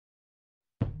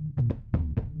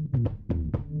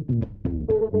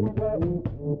あ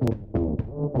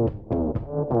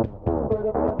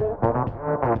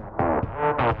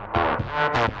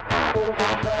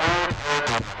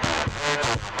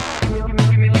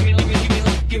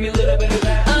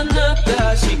な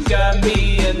たしか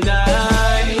見えな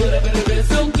い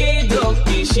ドキド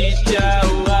キしちゃう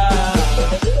わ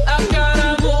赤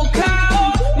らも顔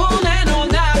胸の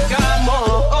中も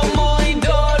思い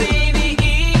通りに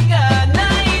いかな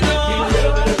いの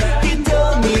瞳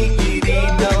入り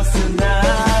の砂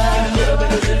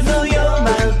のよ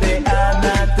まるであな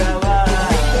たは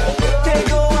手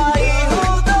強いほ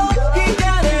ど惹か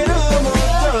れるもっ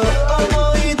と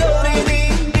思い通り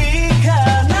にいか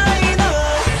ないの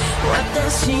私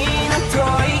の吐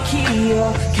息を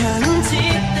感じ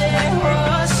てほ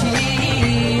し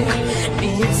い見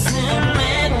つめ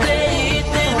てい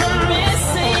て I'm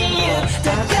missing you だ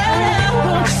から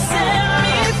won't you set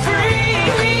me free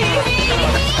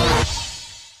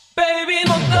Baby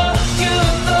もっとぎゅっ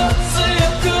と強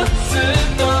くずっ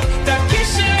と抱きし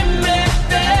め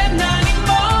て何も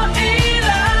いら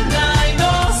ないの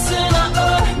素直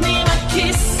になキ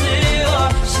スを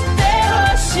してほ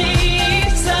しい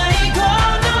最後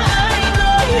の愛の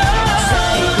よ最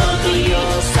後のよ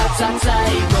最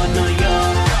後のよ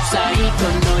最後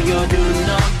の夜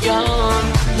のよ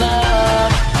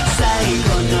Love 最後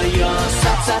のよ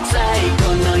最後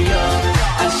のよ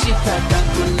明日が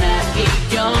来ない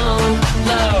よ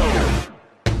Love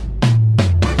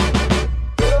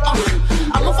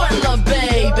I'ma find love,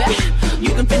 baby.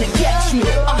 You can finna catch me.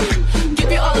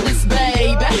 Give you all of this,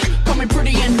 baby. Call me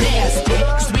pretty and nasty.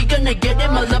 Cause we gonna get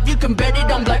it, my love, you can bet it.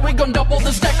 I'm like, we gon' double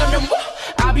the stack on them.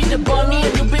 I'll be the bunny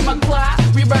and you be my Clyde.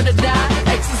 We ride or die,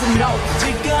 X's and O's.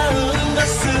 時間が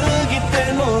過ぎ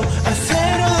ても焦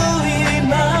る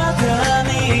今だ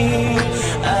に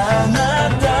あな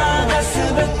たが全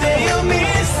てよ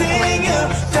Missing you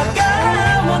だか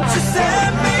ら Won't you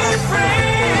set me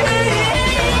free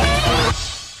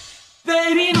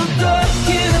Baby もっと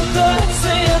ぎゅっと強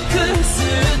くず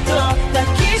っと抱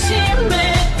きしめ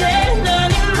て何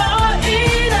もい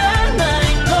らない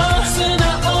の素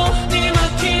直に今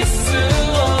キス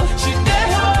をして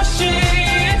ほしい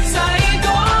最後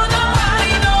の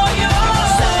愛のよ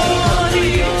最後の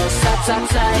よ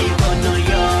最後の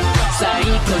よ最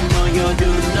後の夜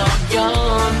のよ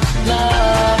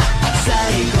Love 最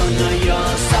後のよ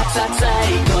最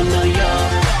後のよ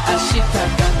明日が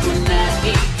来ない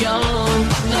よ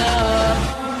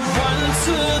Love One,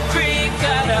 two, three か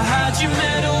ら始め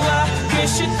るわ決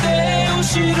して後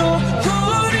ろ振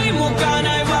り向かな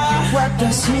いわ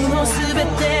私の全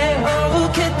てを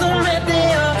受け止めて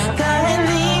よ誰に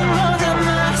も邪魔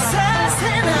させ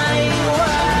ないわ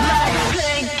Like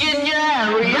pink in your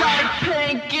area Like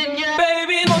pink in your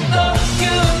Baby もっとぎゅ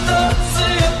っと強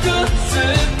くず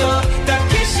っと抱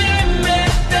きしめ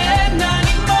て何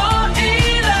もい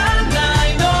らない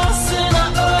の素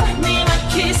直にな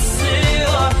キス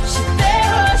をして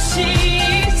ほし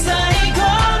い最後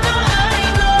の愛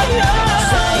のよ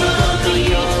最後の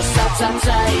よ最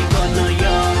後のよ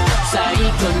最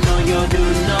後の夜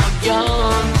のよ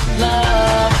Love